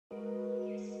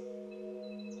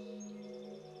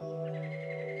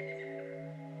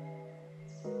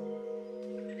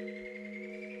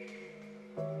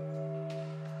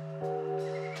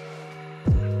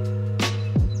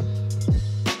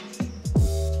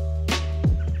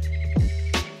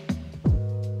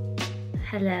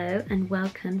Hello and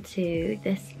welcome to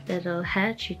this little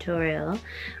hair tutorial.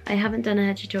 I haven't done a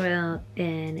hair tutorial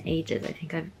in ages. I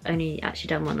think I've only actually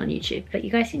done one on YouTube, but you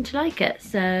guys seem to like it,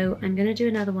 so I'm gonna do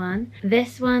another one.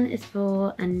 This one is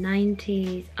for a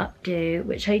 90s updo,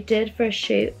 which I did for a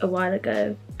shoot a while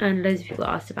ago and loads of people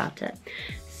asked about it.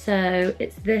 So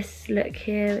it's this look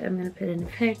here. I'm gonna put in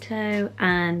a photo,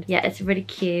 and yeah, it's really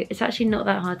cute. It's actually not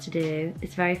that hard to do.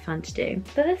 It's very fun to do.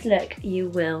 For this look, you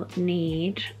will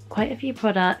need quite a few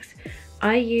products.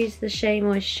 I use the Shea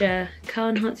Moisture Curl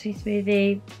Enhancing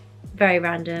Smoothie. Very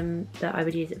random that I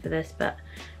would use it for this, but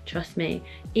trust me.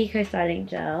 Eco Styling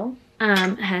Gel.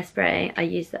 Hairspray, I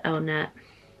use the Elnet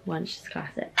one, it's just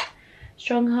classic.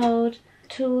 Stronghold.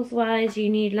 Tools wise, you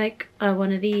need like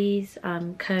one of these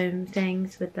comb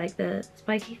things with like the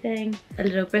spiky thing, a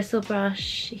little bristle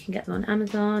brush, you can get them on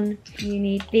Amazon. You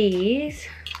need these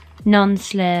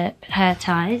non-slip hair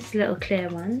ties, little clear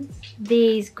ones.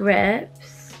 These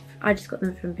grips, I just got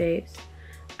them from Boots,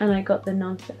 and I got the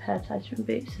non-slip hair ties from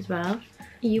Boots as well.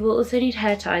 You will also need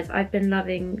hair ties. I've been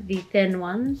loving the thin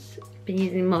ones, been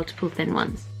using multiple thin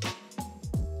ones.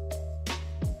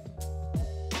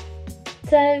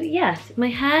 So yes, my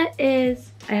hair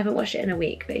is, I haven't washed it in a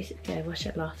week basically. I washed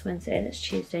it last Wednesday and it's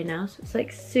Tuesday now, so it's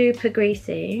like super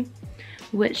greasy,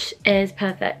 which is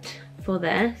perfect for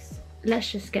this. Let's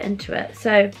just get into it.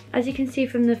 So as you can see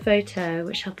from the photo,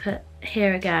 which I'll put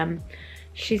here again,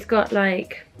 she's got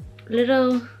like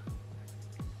little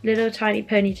tiny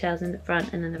ponytails in the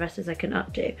front, and then the rest is like an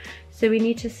updo. So we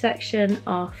need to section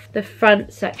off the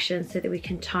front section so that we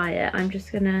can tie it. I'm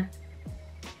just gonna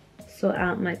sort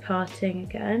out my parting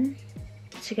again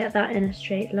to get that in a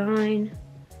straight line.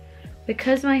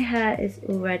 Because my hair is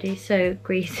already so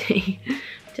greasy,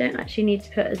 I don't actually need to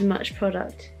put as much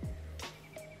product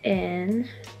in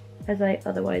as I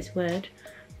otherwise would.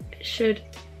 It should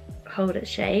hold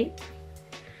its shape.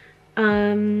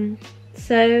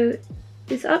 So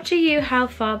it's up to you how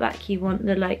far back you want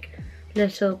the like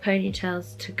little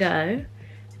ponytails to go.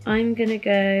 I'm gonna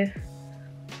go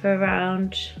for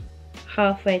around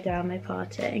halfway down my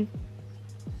parting,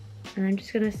 and I'm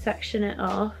just going to section it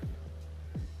off,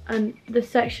 and the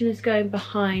section is going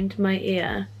behind my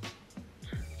ear,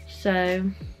 so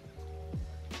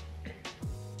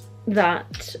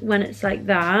that when it's like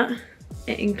that,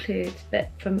 it includes a bit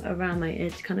from around my ear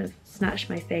to kind of snatch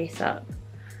my face up.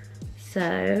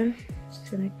 So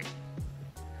just gonna,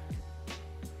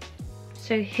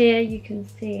 so here you can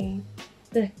see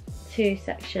the two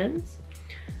sections.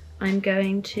 I'm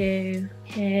going to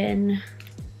pin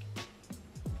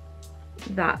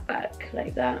that back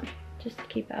like that, just to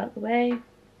keep it out of the way.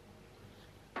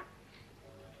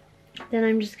 Then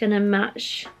I'm just going to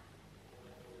match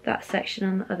that section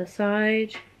on the other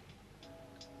side.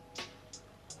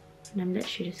 And I'm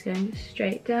literally just going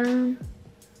straight down.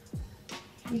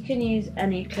 You can use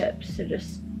any clips to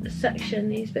just section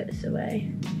these bits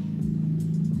away.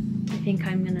 I think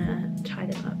I'm gonna tie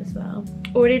them up as well.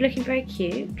 Already looking very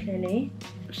cute, clearly.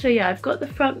 So yeah, I've got the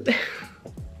front bit.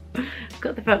 I've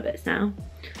got the front bits now.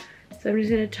 So I'm just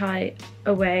gonna tie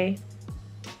away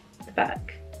the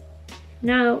back.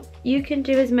 Now you can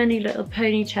do as many little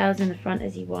ponytails in the front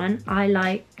as you want.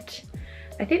 I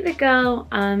think the girl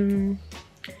in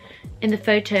the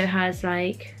photo has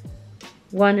like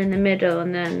one in the middle,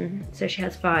 and then so she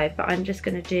has 5, but I'm just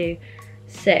gonna do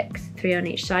 6, 3 on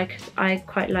each side, because I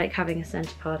quite like having a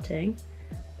centre parting,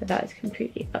 but that is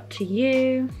completely up to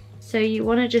you. So you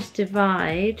want to just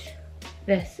divide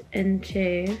this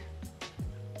into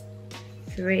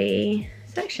 3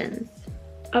 sections.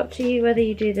 Up to you whether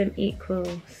you do them equal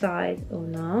size or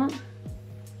not,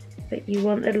 but you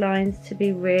want the lines to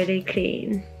be really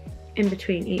clean in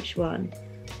between each one.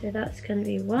 So that's going to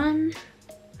be 1,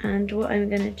 and what I'm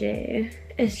going to do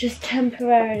is just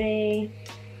temporarily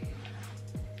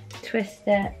twist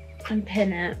it and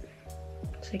pin it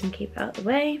so I can keep it out of the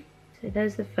way. So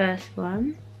there's the first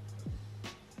one.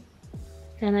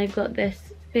 Then I've got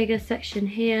this bigger section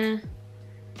here,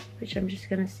 which I'm just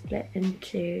going to split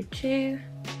into 2.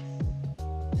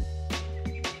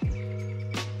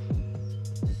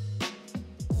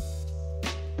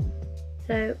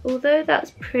 So although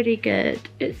that's pretty good,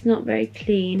 it's not very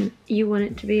clean. You want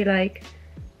it to be like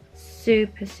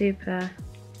super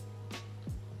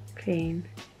clean,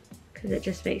 because it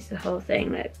just makes the whole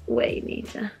thing look way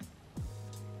neater.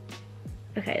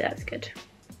 Okay, that's good.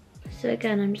 So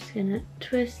again, I'm just gonna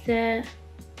twist it,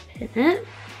 pin it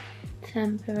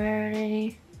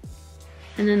temporarily,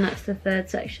 and then that's the third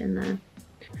section there.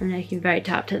 I'm looking very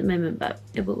tapped at the moment, but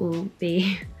it will all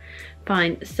be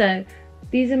fine. So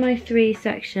these are my 3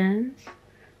 sections.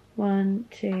 1,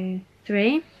 2,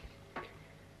 3.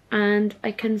 and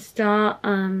I can start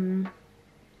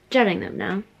gelling them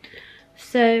now.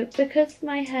 So because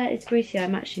my hair is greasy,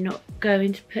 I'm actually not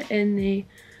going to put in the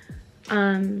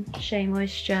Shea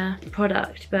Moisture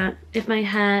product, but if my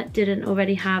hair didn't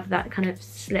already have that kind of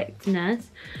slickedness,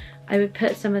 I would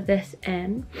put some of this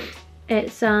in.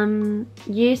 It's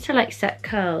used to like set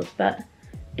curls, but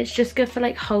it's just good for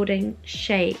like holding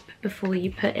shape before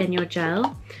you put in your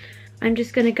gel. I'm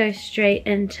just going to go straight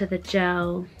into the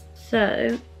gel.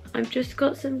 So I've just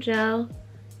got some gel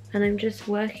and I'm just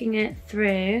working it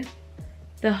through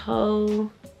the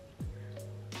whole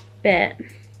bit,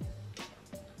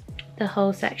 the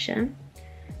whole section.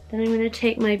 Then I'm going to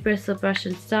take my bristle brush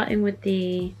and starting with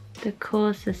the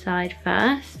coarser side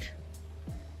first,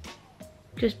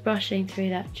 just brushing through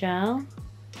that gel,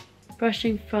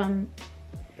 brushing from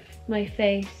my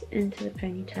face into the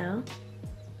ponytail.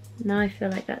 Now I feel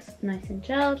like that's nice and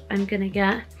gelled. I'm going to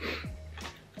get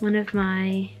one of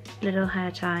my little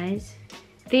hair ties.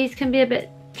 These can be a bit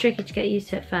tricky to get used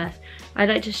to at first. I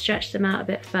like to stretch them out a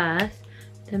bit first,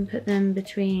 then put them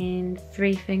between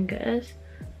 3 fingers.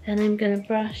 Then I'm going to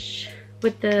brush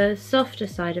with the softer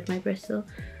side of my bristle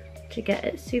to get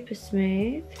it super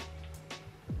smooth.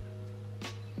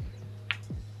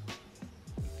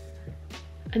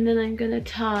 And then I'm going to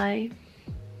tie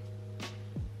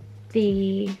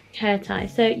the hair tie.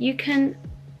 So you can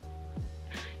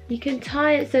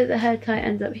tie it so that the hair tie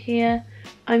ends up here.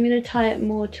 I'm going to tie it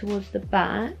more towards the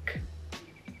back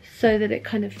so that it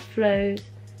kind of flows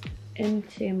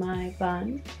into my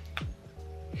bun.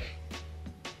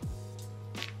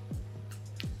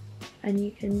 And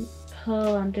you can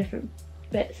pull on different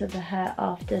bits of the hair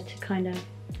after to kind of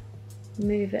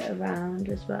move it around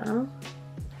as well.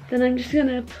 Then I'm just going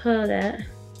to pull it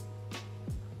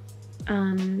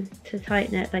to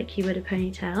tighten it like you would a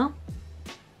ponytail.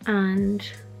 And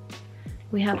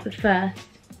we have the first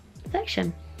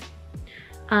section.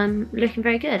 Looking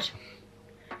very good.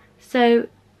 So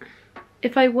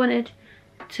if I wanted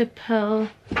to pull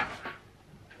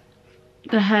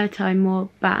the hair tie more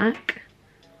back,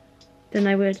 then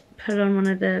I would put on one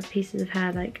of the pieces of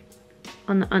hair like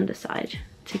on the underside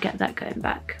to get that going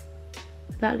back.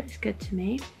 That looks good to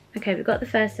me. Okay, we've got the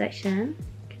first section.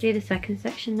 Could do the second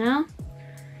section now.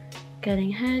 Getting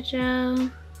hair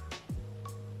gel.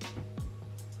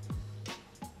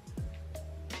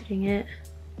 Putting it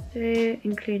through,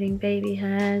 including baby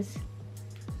hairs,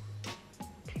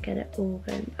 to get it all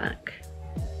going back.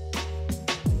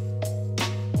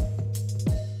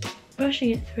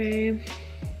 Brushing it through.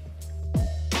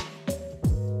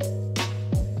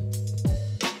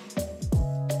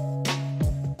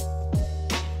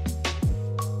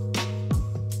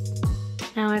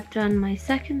 Now I've done my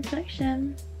second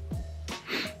section,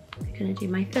 I'm going to do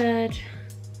my third.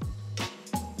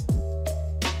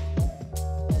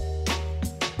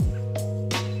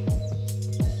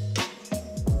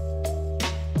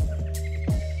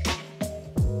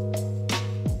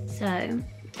 So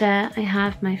there I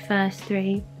have my first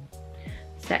 3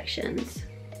 sections.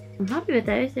 I'm happy with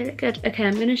those, they look good. Okay,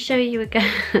 I'm going to show you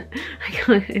again. I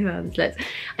can't go around this list.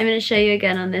 I'm going to show you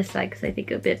again on this side because I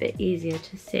think it'll be a bit easier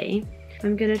to see.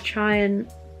 I'm going to try and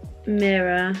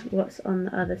mirror what's on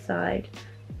the other side.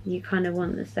 You kind of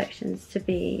want the sections to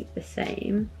be the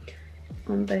same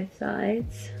on both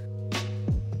sides.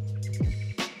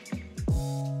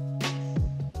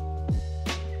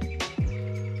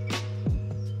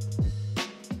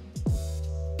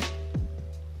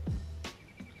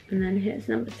 And then here's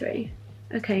number 3.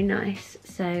 Okay, nice.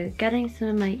 So getting some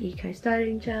of my Eco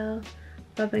Styling Gel,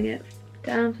 rubbing it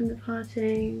down from the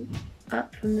parting,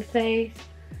 up from the face,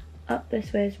 up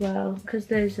this way as well, because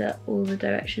those are all the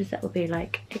directions that will be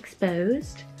like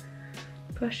exposed.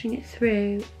 Brushing it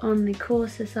through on the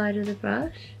coarser side of the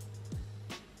brush,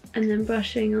 and then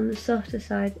brushing on the softer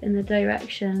side in the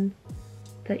direction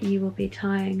that you will be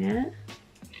tying it.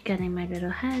 Getting my little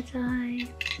hair tie,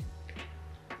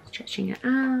 stretching it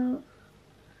out,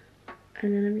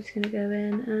 and then I'm just going to go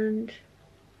in and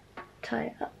tie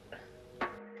it up.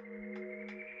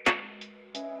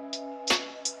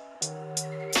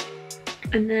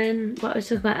 And then what I was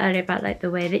talking about earlier about like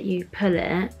the way that you pull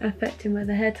it affecting where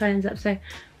the hair tie ends up. So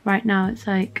right now it's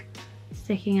like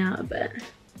sticking out a bit.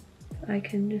 I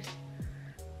can just,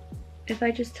 if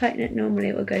I just tighten it normally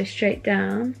it will go straight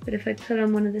down, but if I pull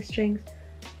on one of the strings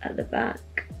at the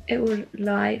back it will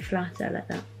lie flatter like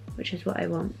that, which is what I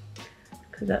want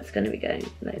because that's going to be going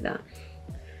like that.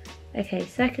 Okay,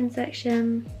 second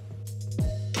section.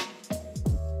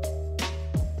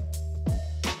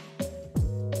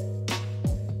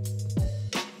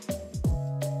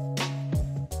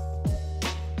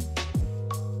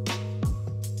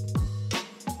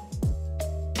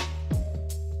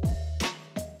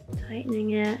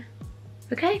 straightening it.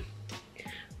 Okay,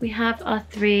 we have our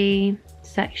 3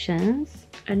 sections,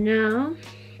 and now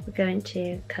we're going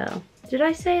to curl. Did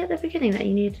I say at the beginning that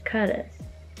you needed curlers?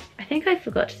 I think I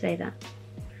forgot to say that,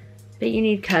 but you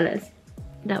need curlers.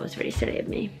 That was really silly of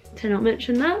me to not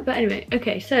mention that, but anyway.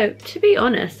 Okay, so to be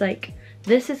honest, like,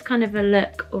 this is kind of a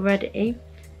look already.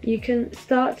 You can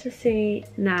start to see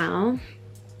now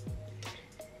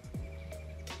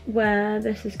where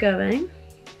this is going,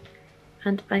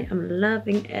 and I am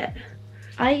loving it.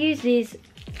 I use these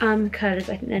curlers,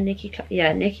 I think they're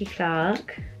Nicky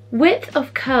Clarke. Width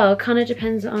of curl kind of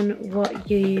depends on what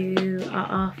you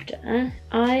are after.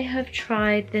 I have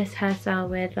tried this hairstyle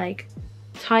with like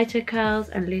tighter curls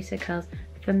and looser curls.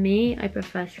 For me, I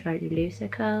prefer slightly looser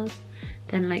curls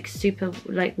than like super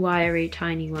like wiry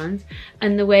tiny ones.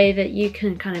 And the way that you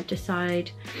can kind of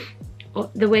decide, or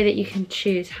the way that you can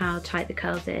choose how tight the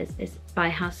curls is by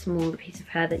how small the piece of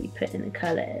hair that you put in the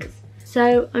curler is.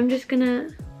 So I'm just gonna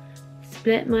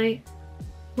split my,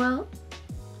 well,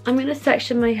 I'm gonna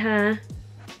section my hair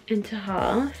into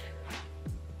half.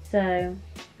 So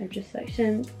I've just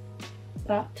sectioned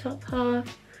that top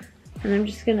half, and I'm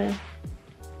just gonna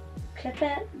clip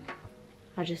it.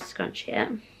 I'll just scrunch it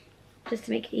just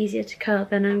to make it easier to curl.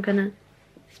 Then I'm gonna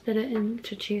split it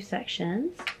into 2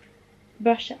 sections,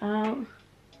 brush it out.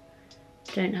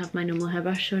 Don't have my normal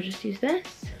hairbrush, so I'll just use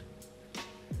this.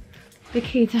 The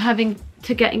key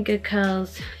to getting good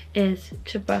curls is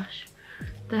to brush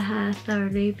the hair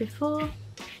thoroughly before.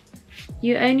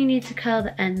 You only need to curl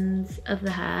the ends of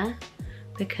the hair,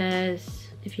 because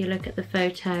if you look at the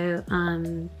photo,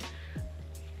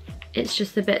 it's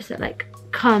just the bits that like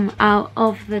come out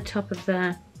of the top of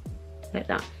the, like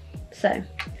that. So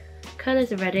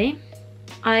curlers are ready.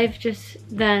 I've just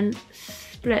then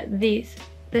split this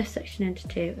section into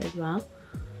 2 as well,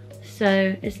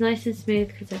 so it's nice and smooth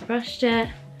because I brushed it.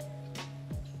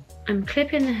 I'm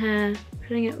clipping the hair,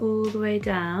 putting it all the way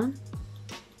down,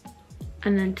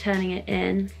 and then turning it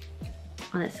in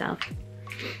on itself.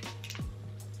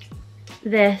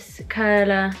 This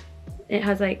curler, it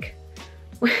has like,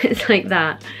 it's like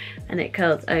that, and it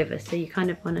curls over, so you kind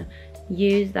of want to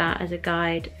use that as a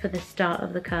guide for the start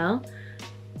of the curl.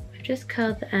 I've just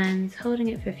curled the ends, holding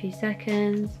it for a few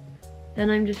seconds, then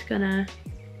I'm just gonna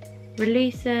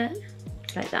release it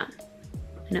like that,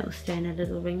 and it will stay in a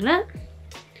little ringlet.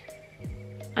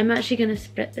 I'm actually going to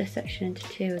split this section into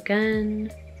 2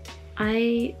 again.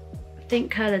 I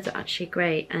think curlers are actually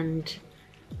great, and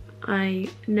I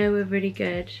know a really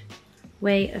good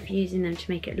way of using them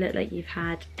to make it look like you've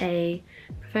had a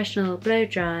professional blow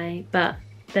dry, but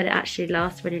that it actually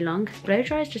lasts really long, because blow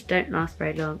dries just don't last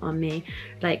very long on me.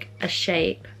 Like a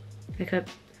shape, like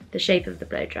the shape of the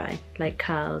blow dry, like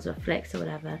curls or flicks or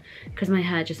whatever, because my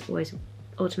hair just always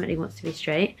ultimately wants to be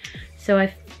straight. So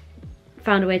I've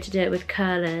found a way to do it with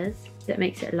curlers that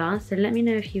makes it last. So let me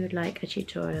know if you would like a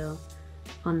tutorial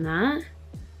on that.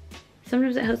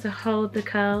 Sometimes it helps to hold the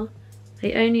curl.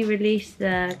 I only release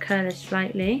the curler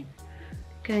slightly.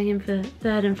 Going in for the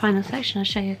 3rd and final section, I'll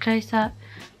show you a close-up.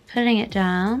 Pulling it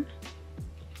down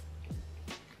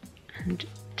and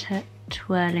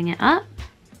twirling it up,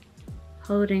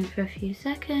 holding for a few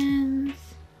seconds,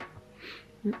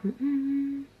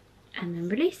 and then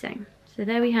releasing. So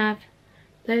there we have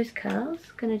those curls.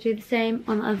 Gonna do the same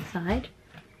on the other side.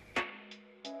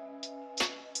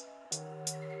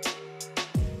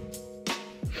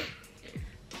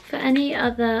 For any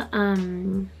other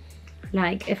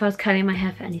like if I was curling my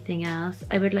hair for anything else,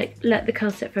 I would like let the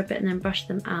curls sit for a bit and then brush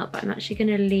them out, but I'm actually going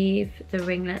to leave the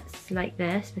ringlets like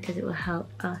this because it will help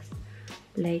us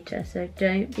later. So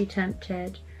don't be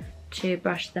tempted to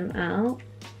brush them out,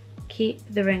 keep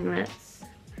the ringlets.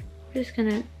 I'm just going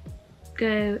to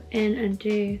go in and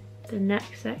do the neck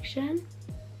section.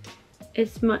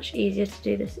 It's much easier to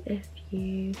do this if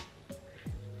you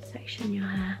section your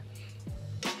hair.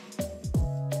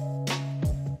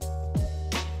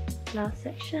 Last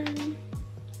section.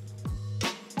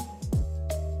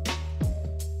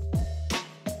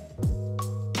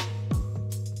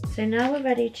 So now we're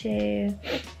ready to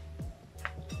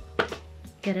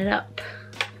get it up.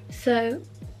 So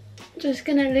just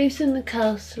gonna loosen the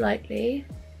curls slightly.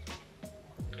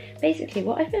 Basically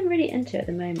what I've been really into at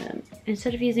the moment,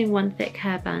 instead of using one thick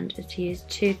hairband, is to use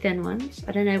 2 thin ones.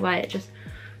 I don't know why, it just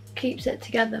keeps it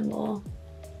together more.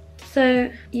 So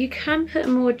you can put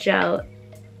more gel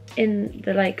in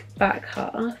the like back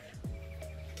half,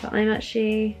 but I'm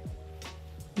actually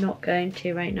not going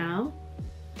to right now.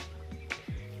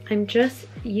 I'm just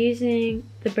using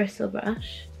the bristle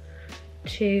brush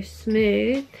to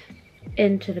smooth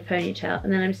into the ponytail,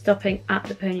 and then I'm stopping at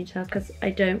the ponytail because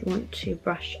I don't want to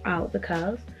brush out the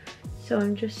curls. So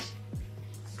I'm just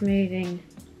smoothing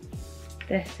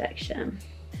this section.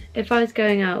 If I was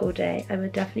going out all day, I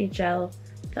would definitely gel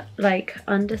the like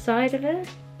underside of it,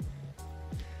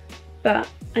 but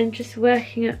I'm just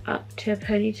working it up to a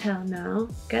ponytail now,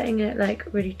 getting it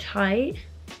like really tight.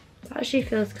 It actually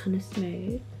feels kind of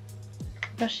smooth.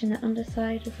 Brushing the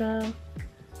underside as well.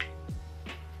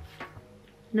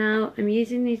 Now I'm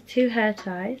using these 2 hair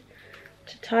ties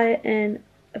to tie it in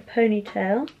a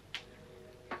ponytail,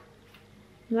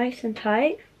 nice and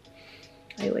tight.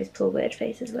 I always pull weird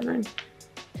faces when I'm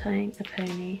tying a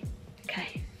pony.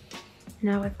 Okay,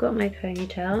 now I've got my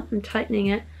ponytail. I'm tightening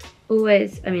it.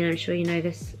 Always, I mean, I'm sure you know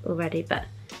this already, but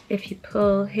if you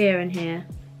pull here and here,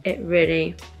 it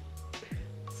really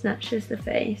snatches the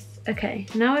face. Okay,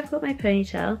 now I've got my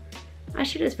ponytail.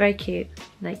 Actually, it's very cute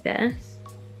like this,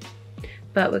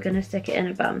 but we're gonna stick it in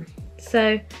a bun.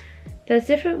 So there's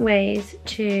different ways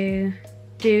to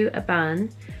do a bun.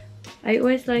 I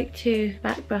always like to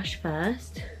back brush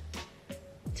first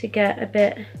to get a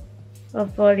bit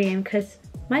of volume because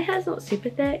my hair's not super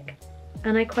thick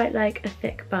and I quite like a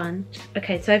thick bun.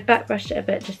 Okay, so I've back brushed it a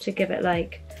bit just to give it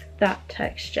like that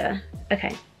texture.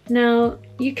 Okay, now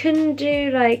you can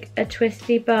do like a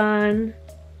twisty bun,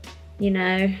 you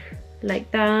know,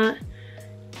 like that.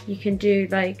 You can do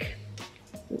like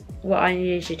what I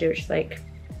usually do, which is like,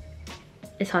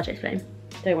 it's hard to explain,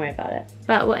 don't worry about it.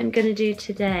 But what I'm gonna do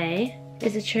today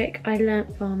is a trick I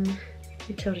learnt from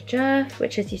Matilda Jerf,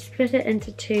 which is you split it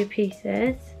into 2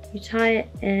 pieces, you tie it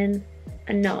in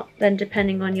a knot, then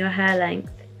depending on your hair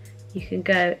length, you can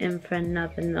go in for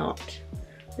another knot,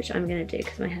 which I'm gonna do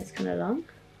because my hair's kind of long.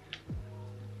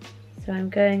 So I'm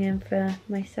going in for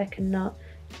my second knot.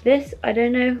 This, I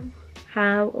don't know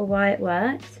how or why it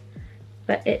works,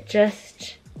 but it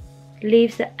just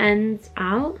leaves the ends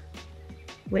out,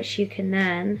 which you can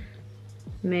then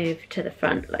move to the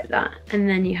front like that, and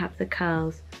then you have the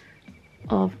curls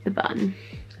of the bun.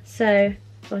 So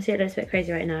obviously it looks a bit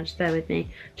crazy right now, just bear with me,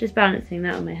 just balancing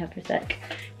that on my head for a sec.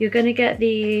 You're going to get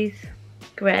these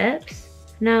grips.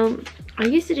 Now I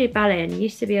used to do ballet and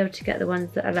used to be able to get the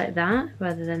ones that are like that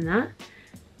rather than that,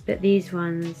 but these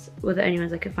ones were the only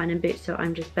ones I could find in boots, so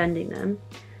I'm just bending them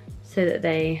so that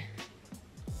they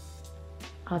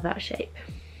are that shape.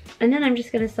 And then I'm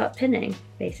just going to start pinning,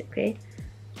 basically.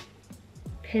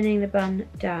 Pinning the bun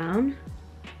down.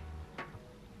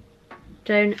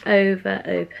 Don't over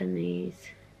open these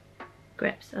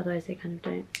grips, otherwise they kind of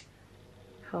don't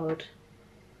hold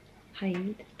how you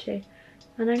need them to.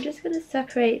 And I'm just going to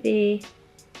separate the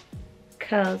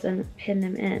curls and pin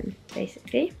them in,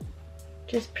 basically.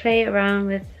 Just play around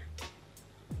with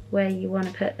where you want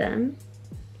to put them.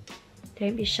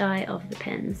 Don't be shy of the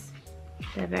pins,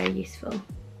 they're very useful.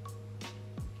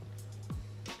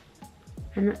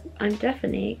 And I'm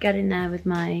definitely getting there with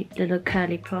my little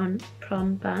curly prom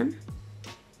bun.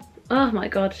 Oh my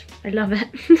god, I love it.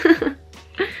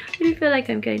 I really feel like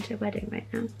I'm going to a wedding right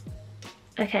now.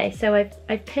 Okay, so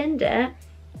I've pinned it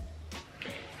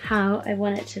how I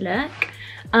want it to look.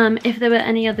 If there were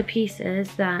any other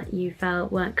pieces that you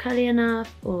felt weren't curly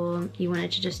enough or you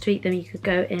wanted to just tweak them, you could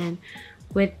go in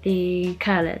with the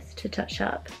curlers to touch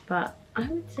up. But I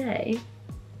would say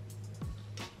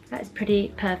that's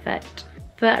pretty perfect.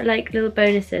 For like little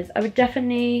bonuses, I would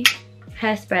definitely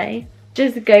hairspray,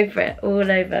 just go for it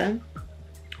all over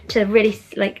to really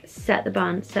like set the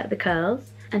bun, set the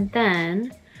curls. And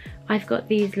then I've got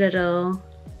these little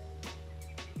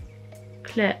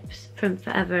clips from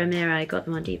Forever Amira. I got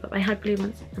them on Depop. I had blue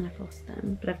ones and I've lost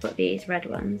them, but I've got these red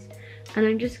ones. And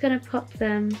I'm just gonna pop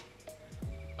them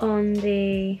on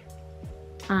the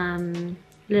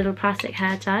little plastic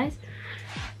hair ties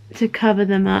to cover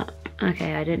them up.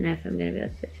 Okay, I don't know if I'm going to be able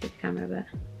to fit through the camera, but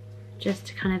just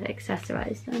to kind of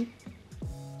accessorize them.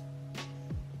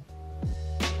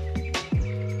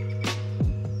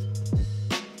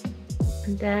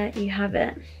 And there you have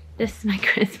it. This is my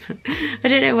Christmas. I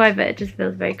don't know why, but it just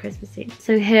feels very Christmassy.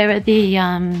 So here are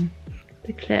the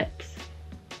clips.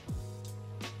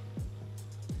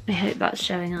 I hope that's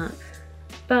showing up.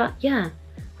 But yeah,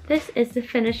 this is the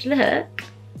finished look.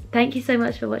 Thank you so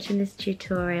much for watching this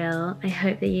tutorial. I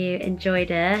hope that you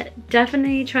enjoyed it.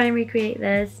 Definitely try and recreate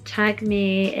this. Tag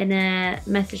me in it,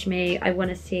 message me. I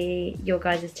want to see your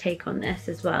guys' take on this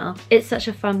as well. It's such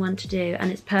a fun one to do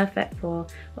and it's perfect for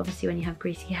obviously when you have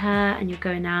greasy hair and you're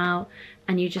going out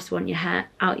and you just want your hair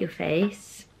out your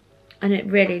face. And it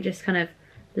really just kind of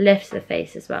lifts the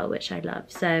face as well, which I love.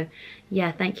 So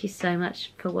yeah, thank you so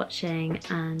much for watching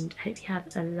and hope you have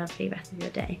a lovely rest of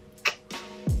your day.